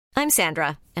I'm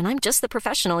Sandra, and I'm just the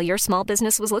professional your small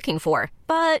business was looking for.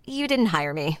 But you didn't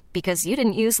hire me because you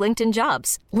didn't use LinkedIn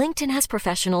Jobs. LinkedIn has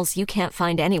professionals you can't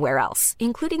find anywhere else,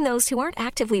 including those who aren't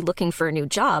actively looking for a new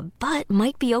job, but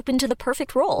might be open to the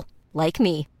perfect role, like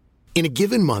me. In a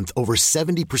given month, over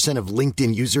 70% of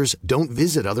LinkedIn users don't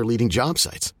visit other leading job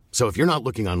sites. So if you're not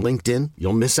looking on LinkedIn,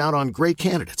 you'll miss out on great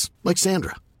candidates like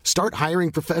Sandra. Start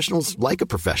hiring professionals like a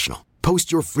professional.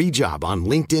 Post your free job on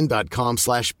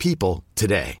linkedin.com/people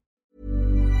today.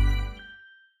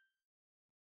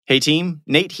 Hey team,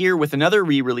 Nate here with another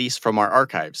re-release from our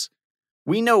archives.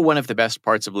 We know one of the best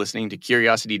parts of listening to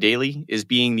Curiosity Daily is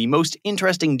being the most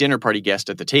interesting dinner party guest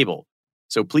at the table.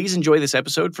 So please enjoy this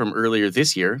episode from earlier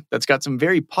this year that's got some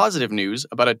very positive news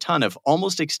about a ton of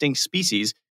almost extinct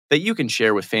species that you can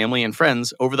share with family and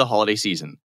friends over the holiday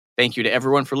season. Thank you to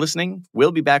everyone for listening.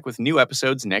 We'll be back with new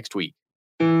episodes next week.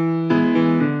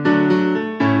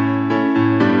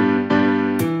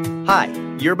 Hi,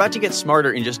 you're about to get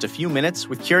smarter in just a few minutes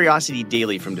with Curiosity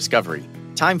Daily from Discovery.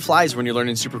 Time flies when you're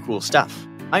learning super cool stuff.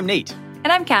 I'm Nate.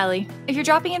 And I'm Callie. If you're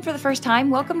dropping in for the first time,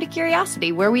 welcome to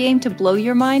Curiosity, where we aim to blow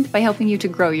your mind by helping you to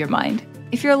grow your mind.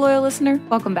 If you're a loyal listener,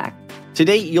 welcome back.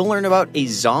 Today, you'll learn about a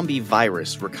zombie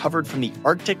virus recovered from the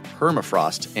Arctic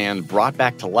permafrost and brought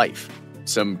back to life.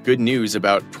 Some good news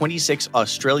about 26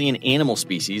 Australian animal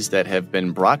species that have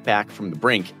been brought back from the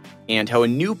brink, and how a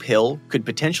new pill could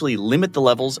potentially limit the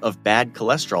levels of bad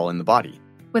cholesterol in the body.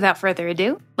 Without further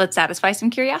ado, let's satisfy some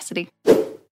curiosity.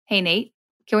 Hey, Nate,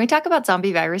 can we talk about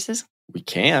zombie viruses? We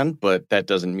can, but that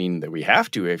doesn't mean that we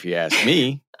have to, if you ask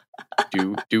me.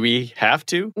 Do we have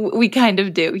to? We kind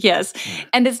of do, yes.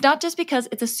 And it's not just because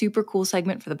it's a super cool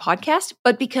segment for the podcast,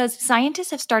 but because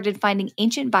scientists have started finding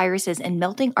ancient viruses in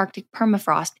melting Arctic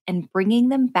permafrost and bringing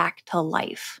them back to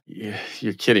life.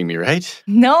 You're kidding me, right?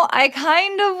 No, I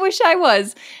kind of wish I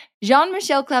was.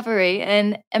 Jean-Michel Claverie,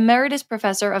 an emeritus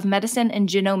professor of medicine and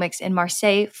genomics in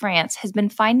Marseille, France, has been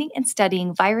finding and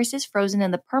studying viruses frozen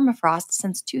in the permafrost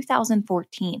since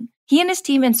 2014. He and his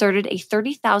team inserted a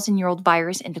 30,000-year-old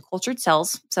virus into cultured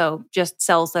cells, so just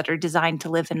cells that are designed to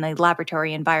live in a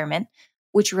laboratory environment,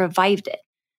 which revived it.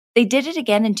 They did it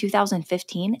again in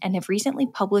 2015 and have recently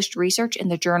published research in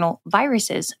the journal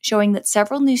Viruses showing that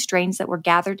several new strains that were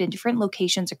gathered in different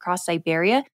locations across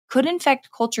Siberia could infect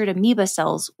cultured amoeba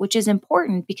cells, which is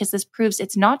important because this proves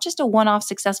it's not just a one-off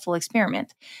successful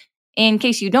experiment. In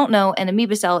case you don't know, an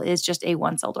amoeba cell is just a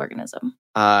one-celled organism.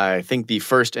 I think the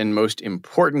first and most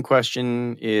important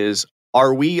question is,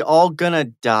 are we all gonna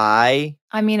die?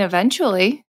 I mean,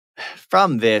 eventually.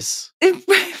 From this?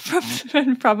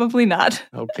 Probably not.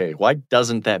 Okay, why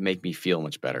doesn't that make me feel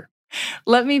much better?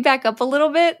 Let me back up a little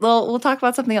bit. We'll talk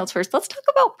about something else first. Let's talk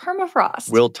about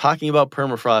permafrost. Will talking about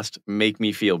permafrost make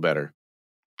me feel better?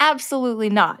 Absolutely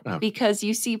not, because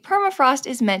you see, permafrost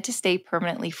is meant to stay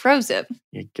permanently frozen.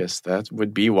 I guess that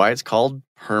would be why it's called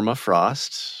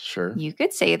permafrost, sure. You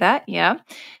could say that, yeah.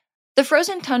 The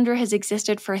frozen tundra has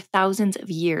existed for thousands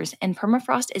of years, and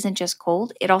permafrost isn't just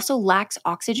cold, it also lacks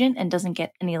oxygen and doesn't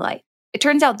get any light. It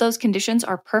turns out those conditions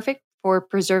are perfect for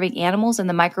preserving animals and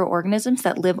the microorganisms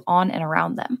that live on and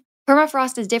around them.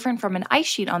 Permafrost is different from an ice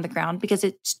sheet on the ground because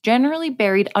it's generally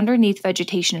buried underneath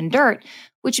vegetation and dirt,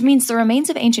 which means the remains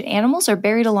of ancient animals are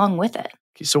buried along with it.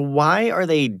 Okay, so why are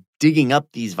they digging up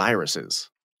these viruses?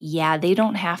 Yeah, they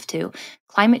don't have to.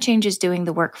 Climate change is doing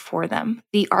the work for them.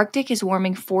 The Arctic is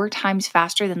warming 4 times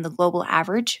faster than the global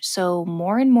average, so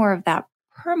more and more of that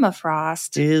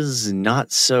permafrost is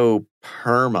not so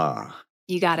perma.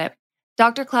 You got it.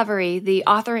 Dr. Claverie, the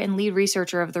author and lead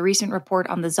researcher of the recent report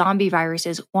on the zombie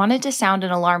viruses, wanted to sound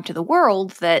an alarm to the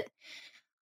world that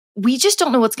we just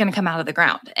don't know what's going to come out of the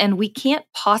ground, and we can't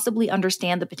possibly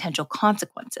understand the potential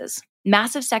consequences.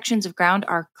 Massive sections of ground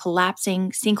are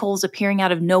collapsing, sinkholes appearing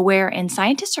out of nowhere, and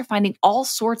scientists are finding all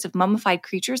sorts of mummified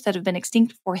creatures that have been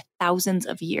extinct for thousands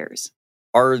of years.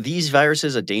 Are these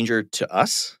viruses a danger to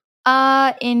us?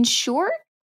 In short,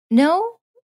 no.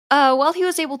 While he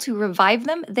was able to revive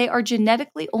them, they are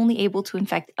genetically only able to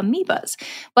infect amoebas.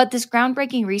 But this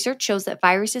groundbreaking research shows that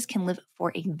viruses can live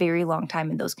for a very long time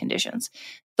in those conditions.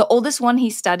 The oldest one he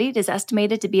studied is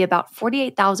estimated to be about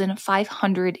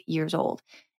 48,500 years old.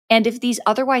 And if these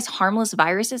otherwise harmless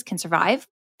viruses can survive,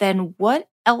 then what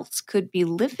else could be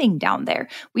living down there?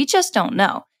 We just don't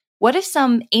know. What if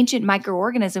some ancient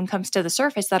microorganism comes to the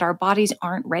surface that our bodies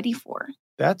aren't ready for?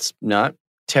 That's not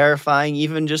terrifying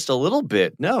even just a little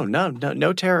bit. No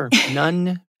terror.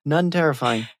 None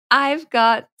terrifying. I've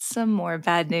got some more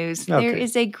bad news. Okay. There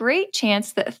is a great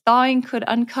chance that thawing could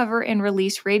uncover and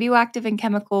release radioactive and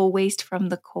chemical waste from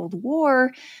the Cold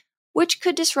War, which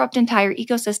could disrupt entire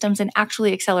ecosystems and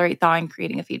actually accelerate thawing,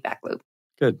 creating a feedback loop.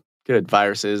 Good. Good.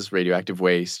 Viruses, radioactive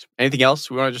waste. Anything else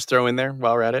we want to just throw in there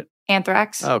while we're at it?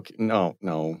 Anthrax. Okay. No.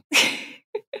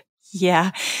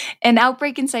 Yeah. An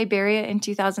outbreak in Siberia in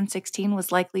 2016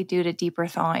 was likely due to deeper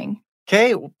thawing.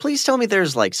 Okay, well, please tell me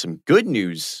there's some good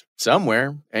news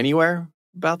somewhere, anywhere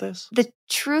about this. The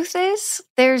truth is,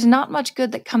 there's not much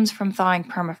good that comes from thawing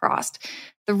permafrost.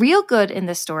 The real good in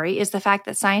this story is the fact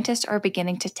that scientists are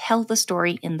beginning to tell the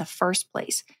story in the first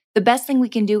place. The best thing we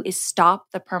can do is stop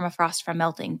the permafrost from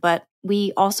melting, but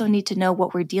we also need to know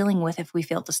what we're dealing with if we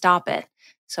fail to stop it.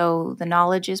 So the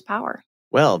knowledge is power.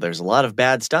 Well, there's a lot of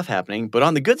bad stuff happening, but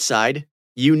on the good side,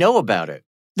 you know about it.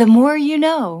 The more you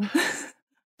know.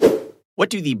 What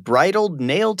do the bridled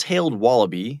nail-tailed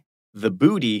wallaby, the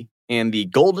booty, and the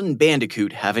golden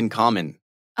bandicoot have in common?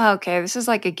 Okay, this is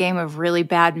like a game of really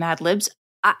bad Mad Libs.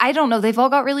 I don't know. They've all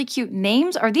got really cute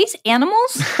names. Are these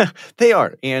animals? They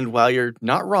are. And while you're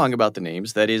not wrong about the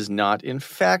names, that is not, in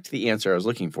fact, the answer I was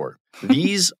looking for.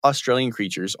 These Australian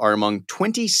creatures are among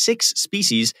 26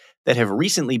 species that have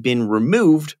recently been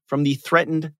removed from the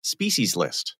threatened species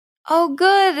list. Oh,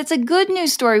 good. It's a good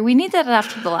news story. We need that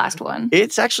after the last one.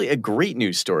 It's actually a great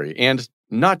news story. And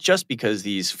not just because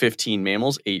these 15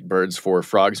 mammals, 8 birds, 4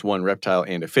 frogs, 1 reptile,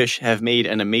 and a fish have made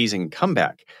an amazing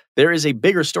comeback. There is a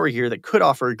bigger story here that could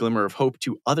offer a glimmer of hope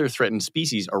to other threatened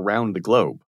species around the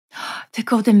globe. The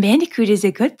golden bandicoot is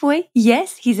a good boy.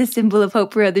 Yes, he's a symbol of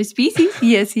hope for other species.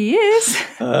 Yes, he is.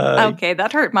 Okay,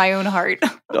 that hurt my own heart.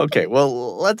 Okay,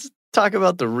 well, let's talk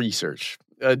about the research.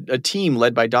 A team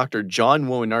led by Dr. John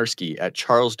Woinarski at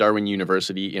Charles Darwin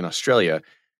University in Australia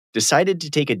decided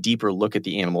to take a deeper look at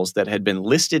the animals that had been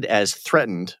listed as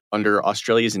threatened under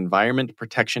Australia's Environment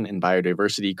Protection and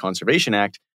Biodiversity Conservation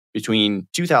Act between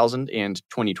 2000 and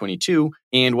 2022,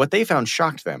 and what they found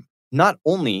shocked them. Not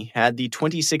only had the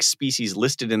 26 species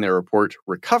listed in their report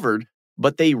recovered,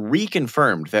 but they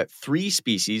reconfirmed that 3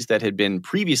 species that had been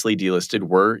previously delisted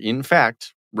were, in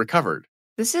fact, recovered.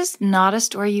 This is not a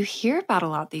story you hear about a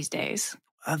lot these days.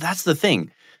 That's the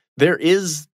thing. There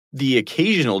is the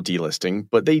occasional delisting,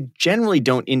 but they generally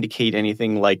don't indicate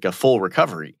anything like a full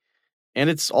recovery. And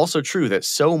it's also true that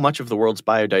so much of the world's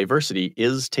biodiversity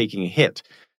is taking a hit.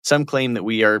 Some claim that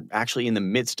we are actually in the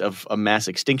midst of a mass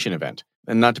extinction event.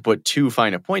 And not to put too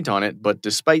fine a point on it, but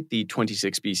despite the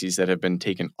 26 species that have been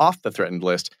taken off the threatened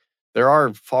list, there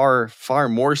are far, far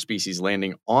more species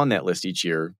landing on that list each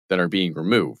year than are being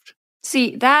removed.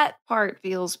 See, that part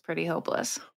feels pretty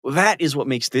hopeless. That is what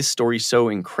makes this story so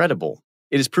incredible.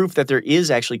 It is proof that there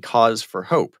is actually cause for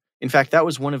hope. In fact, that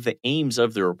was one of the aims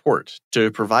of the report,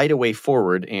 to provide a way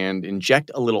forward and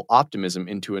inject a little optimism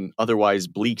into an otherwise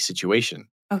bleak situation.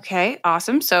 Okay,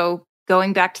 awesome. So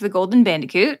going back to the golden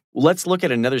bandicoot. Let's look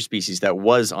at another species that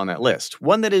was on that list,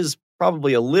 one that is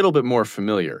probably a little bit more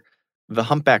familiar, the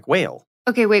humpback whale.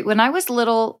 Okay, wait, when I was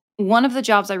little, one of the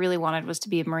jobs I really wanted was to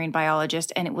be a marine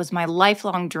biologist, and it was my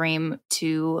lifelong dream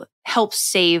to help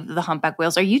save the humpback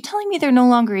whales. Are you telling me they're no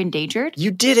longer endangered?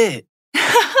 You did it!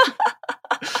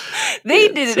 They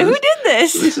did it. Who did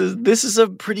this? This is a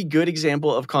pretty good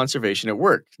example of conservation at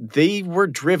work. They were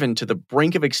driven to the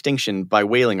brink of extinction by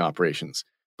whaling operations.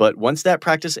 But once that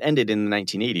practice ended in the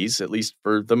 1980s, at least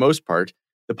for the most part,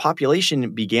 the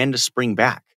population began to spring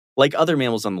back. Like other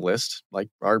mammals on the list, like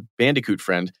our bandicoot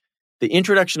friend, the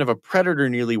introduction of a predator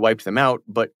nearly wiped them out,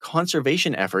 but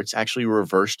conservation efforts actually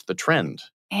reversed the trend.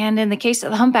 And in the case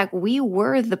of the humpback, we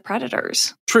were the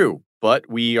predators. True, but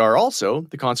we are also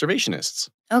the conservationists.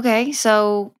 Okay,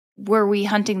 so were we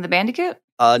hunting the bandicoot?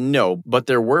 No, but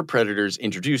there were predators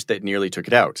introduced that nearly took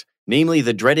it out, namely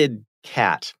the dreaded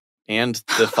cat and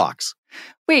the fox.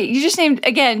 Wait, you just named,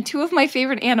 again, 2 of my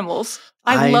favorite animals.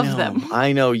 I love them.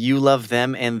 I know, you love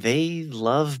them, and they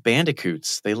love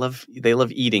bandicoots. They love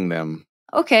eating them.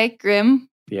 Okay, grim.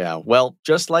 Yeah, well,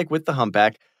 just like with the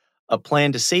humpback, a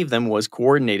plan to save them was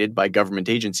coordinated by government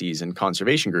agencies and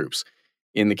conservation groups.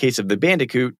 In the case of the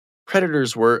bandicoot,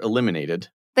 predators were eliminated.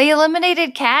 They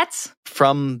eliminated cats?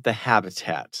 From the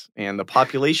habitat, and the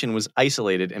population was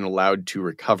isolated and allowed to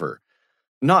recover.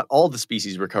 Not all the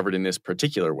species recovered in this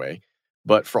particular way,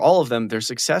 but for all of them, their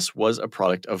success was a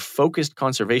product of focused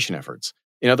conservation efforts.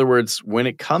 In other words, when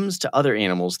it comes to other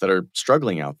animals that are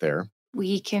struggling out there,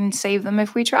 we can save them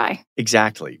if we try.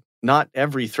 Exactly. Not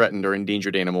every threatened or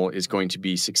endangered animal is going to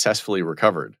be successfully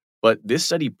recovered. But this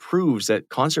study proves that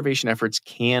conservation efforts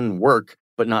can work,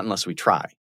 but not unless we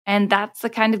try. And that's the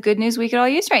kind of good news we could all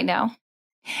use right now.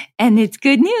 And it's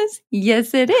good news.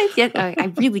 Yes, it is. Yes,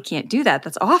 I really can't do that.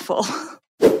 That's awful.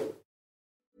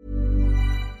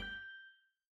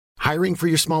 Hiring for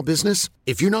your small business?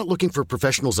 If you're not looking for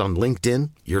professionals on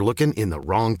LinkedIn, you're looking in the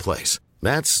wrong place.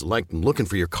 That's like looking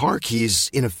for your car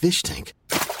keys in a fish tank.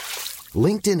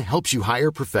 LinkedIn helps you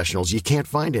hire professionals you can't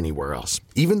find anywhere else,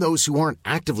 even those who aren't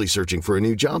actively searching for a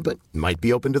new job but might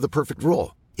be open to the perfect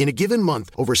role. In a given month,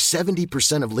 over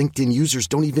 70% of LinkedIn users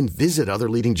don't even visit other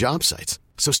leading job sites.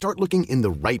 So start looking in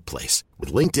the right place.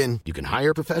 With LinkedIn, you can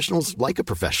hire professionals like a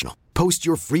professional. Post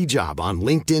your free job on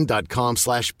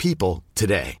linkedin.com/people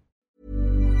today.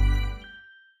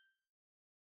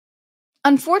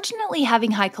 Unfortunately,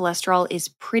 having high cholesterol is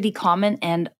pretty common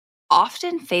and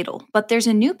often fatal, but there's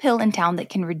a new pill in town that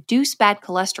can reduce bad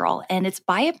cholesterol, and it's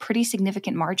by a pretty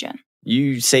significant margin.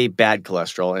 You say bad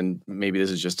cholesterol, and maybe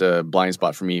this is just a blind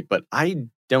spot for me, but I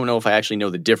don't know if I actually know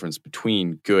the difference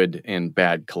between good and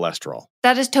bad cholesterol.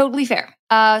 That is totally fair.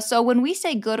 So when we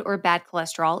say good or bad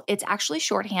cholesterol, it's actually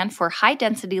shorthand for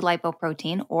high-density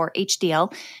lipoprotein, or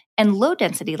HDL, and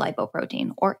low-density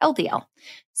lipoprotein, or LDL.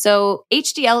 So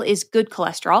HDL is good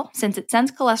cholesterol since it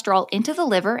sends cholesterol into the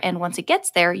liver, and once it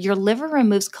gets there, your liver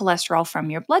removes cholesterol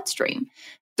from your bloodstream.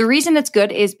 The reason it's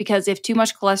good is because if too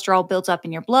much cholesterol builds up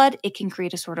in your blood, it can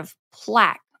create a sort of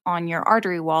plaque on your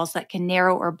artery walls that can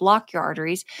narrow or block your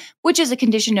arteries, which is a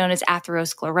condition known as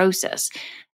atherosclerosis.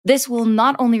 This will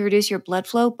not only reduce your blood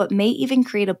flow, but may even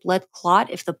create a blood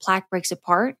clot if the plaque breaks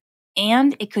apart,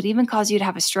 and it could even cause you to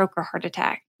have a stroke or heart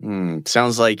attack.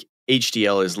 Sounds like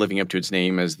HDL is living up to its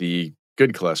name as the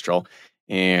good cholesterol,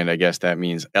 and I guess that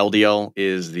means LDL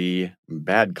is the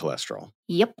bad cholesterol.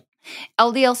 Yep.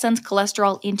 LDL sends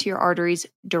cholesterol into your arteries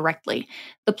directly.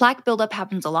 The plaque buildup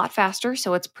happens a lot faster,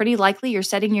 so it's pretty likely you're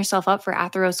setting yourself up for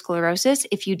atherosclerosis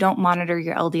if you don't monitor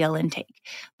your LDL intake.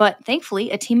 But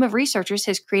thankfully, a team of researchers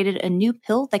has created a new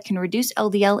pill that can reduce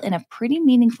LDL in a pretty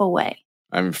meaningful way.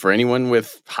 For anyone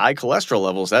with high cholesterol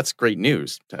levels, that's great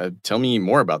news. Tell me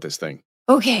more about this thing.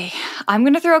 Okay, I'm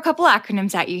going to throw a couple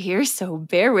acronyms at you here, so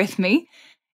bear with me.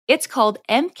 It's called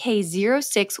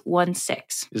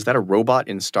MK0616. Is that a robot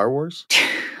in Star Wars?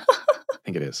 I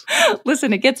think it is.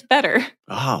 Listen, it gets better.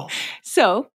 Oh.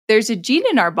 So, there's a gene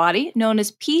in our body known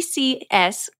as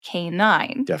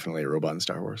PCSK9. Definitely a robot in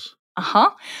Star Wars.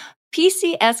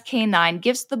 PCSK9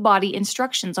 gives the body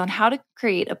instructions on how to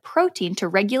create a protein to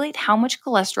regulate how much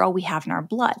cholesterol we have in our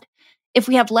blood. If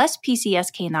we have less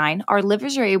PCSK9, our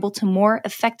livers are able to more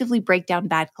effectively break down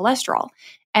bad cholesterol.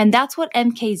 And that's what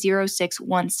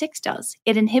MK0616 does.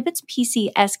 It inhibits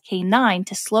PCSK9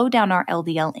 to slow down our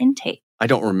LDL intake. I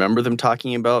don't remember them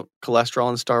talking about cholesterol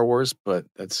in Star Wars, but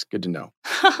that's good to know.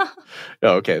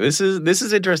 Okay, this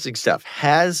is interesting stuff.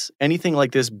 Has anything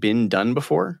like this been done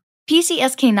before?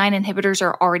 PCSK9 inhibitors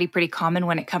are already pretty common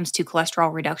when it comes to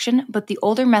cholesterol reduction, but the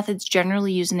older methods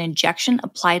generally use an injection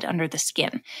applied under the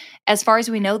skin. As far as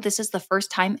we know, this is the first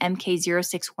time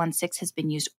MK0616 has been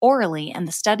used orally, and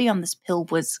the study on this pill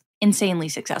was insanely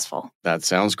successful. That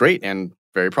sounds great and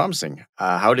very promising.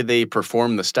 How did they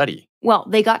perform the study? Well,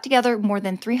 they got together more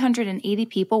than 380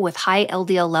 people with high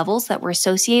LDL levels that were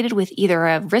associated with either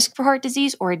a risk for heart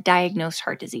disease or a diagnosed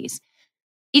heart disease.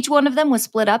 Each one of them was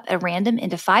split up at random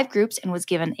into 5 groups and was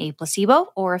given a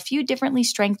placebo or a few differently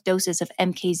strength doses of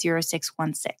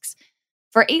MK0616.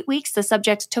 For 8 weeks, the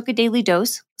subjects took a daily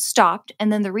dose, stopped,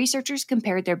 and then the researchers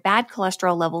compared their bad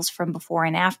cholesterol levels from before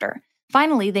and after.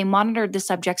 Finally, they monitored the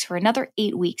subjects for another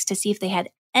 8 weeks to see if they had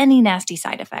any nasty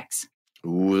side effects.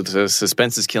 Ooh, the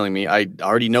suspense is killing me. I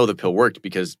already know the pill worked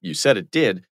because you said it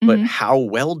did, but how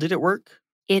well did it work?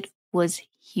 It was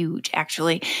huge,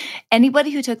 actually.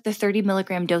 Anybody who took the 30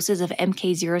 milligram doses of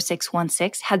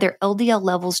MK0616 had their LDL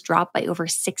levels drop by over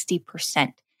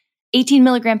 60%. 18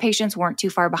 milligram patients weren't too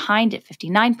far behind at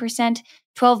 59%.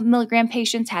 12 milligram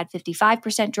patients had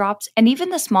 55% drops, and even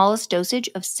the smallest dosage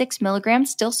of 6 milligrams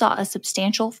still saw a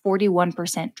substantial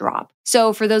 41% drop.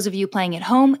 So for those of you playing at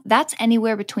home, that's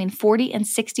anywhere between 40 and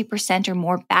 60% or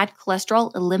more bad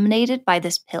cholesterol eliminated by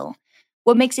this pill.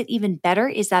 What makes it even better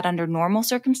is that under normal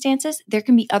circumstances, there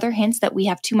can be other hints that we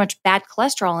have too much bad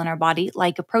cholesterol in our body,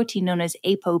 like a protein known as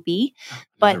ApoB,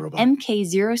 but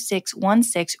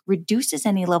MK0616 reduces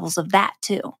any levels of that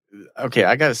too. Okay,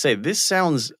 I gotta say, this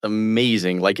sounds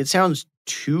amazing. Like, it sounds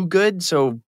too good,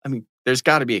 so, there's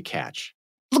gotta be a catch.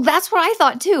 Look, that's what I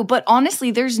thought too, but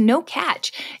honestly, there's no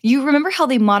catch. You remember how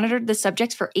they monitored the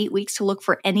subjects for 8 weeks to look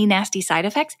for any nasty side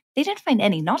effects? They didn't find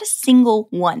any, not a single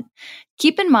one.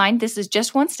 Keep in mind, this is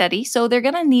just one study, so they're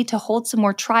going to need to hold some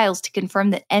more trials to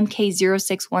confirm that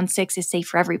MK0616 is safe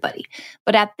for everybody.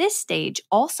 But at this stage,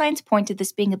 all signs point to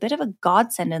this being a bit of a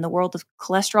godsend in the world of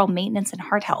cholesterol maintenance and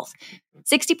heart health.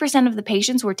 60% of the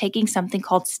patients were taking something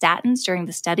called statins during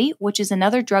the study, which is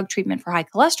another drug treatment for high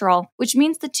cholesterol, which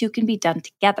means the two can be done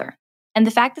together. And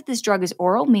the fact that this drug is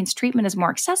oral means treatment is more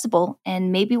accessible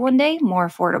and maybe one day more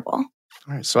affordable.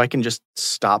 All right, so I can just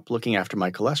stop looking after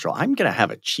my cholesterol. I'm going to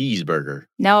have a cheeseburger.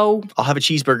 No. I'll have a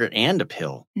cheeseburger and a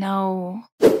pill. No.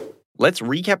 Let's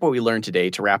recap what we learned today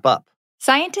to wrap up.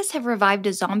 Scientists have revived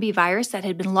a zombie virus that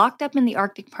had been locked up in the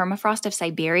Arctic permafrost of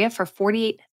Siberia for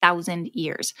 48,000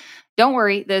 years. Don't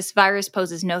worry, this virus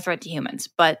poses no threat to humans,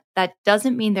 but that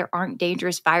doesn't mean there aren't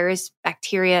dangerous virus,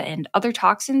 bacteria, and other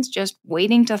toxins just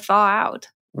waiting to thaw out.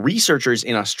 Researchers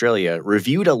in Australia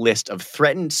reviewed a list of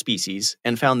threatened species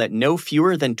and found that no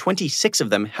fewer than 26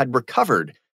 of them had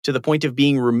recovered to the point of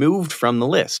being removed from the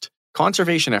list.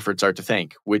 Conservation efforts are to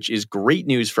thank, which is great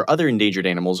news for other endangered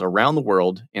animals around the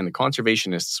world and the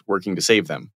conservationists working to save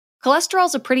them. Cholesterol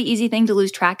is a pretty easy thing to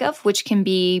lose track of, which can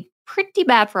be pretty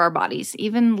bad for our bodies,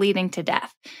 even leading to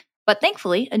death. But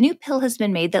thankfully, a new pill has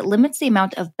been made that limits the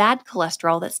amount of bad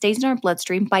cholesterol that stays in our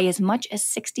bloodstream by as much as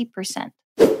 60%.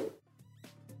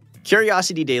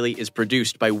 Curiosity Daily is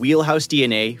produced by Wheelhouse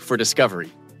DNA for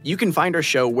Discovery. You can find our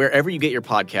show wherever you get your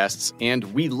podcasts, and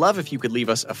we'd love if you could leave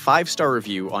us a 5-star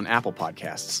review on Apple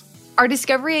Podcasts. Our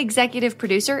Discovery executive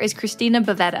producer is Christina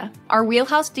Bavetta. Our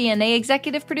Wheelhouse DNA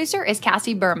executive producer is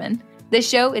Cassie Berman. This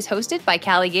show is hosted by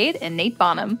Callie Gade and Nate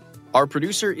Bonham. Our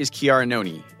producer is Kiara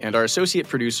Noni, and our associate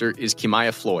producer is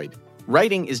Kimaya Floyd.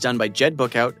 Writing is done by Jed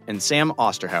Bookhout and Sam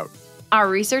Osterhout. Our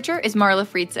researcher is Marla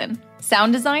Friedson.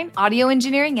 Sound design, audio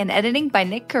engineering, and editing by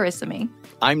Nick Carissimi.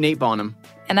 I'm Nate Bonham.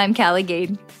 And I'm Callie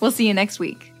Gade. We'll see you next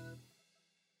week.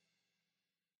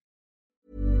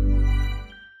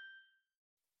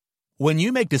 When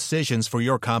you make decisions for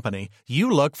your company, you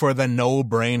look for the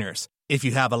no-brainers. If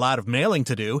you have a lot of mailing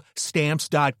to do,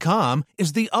 Stamps.com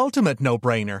is the ultimate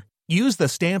no-brainer. Use the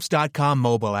Stamps.com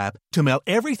mobile app to mail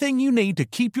everything you need to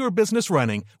keep your business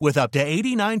running with up to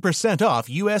 89% off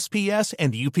USPS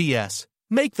and UPS.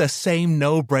 Make the same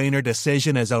no-brainer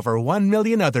decision as over 1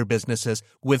 million other businesses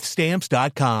with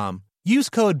Stamps.com. Use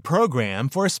code PROGRAM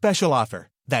for a special offer.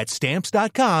 That's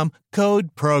Stamps.com,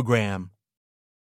 code PROGRAM.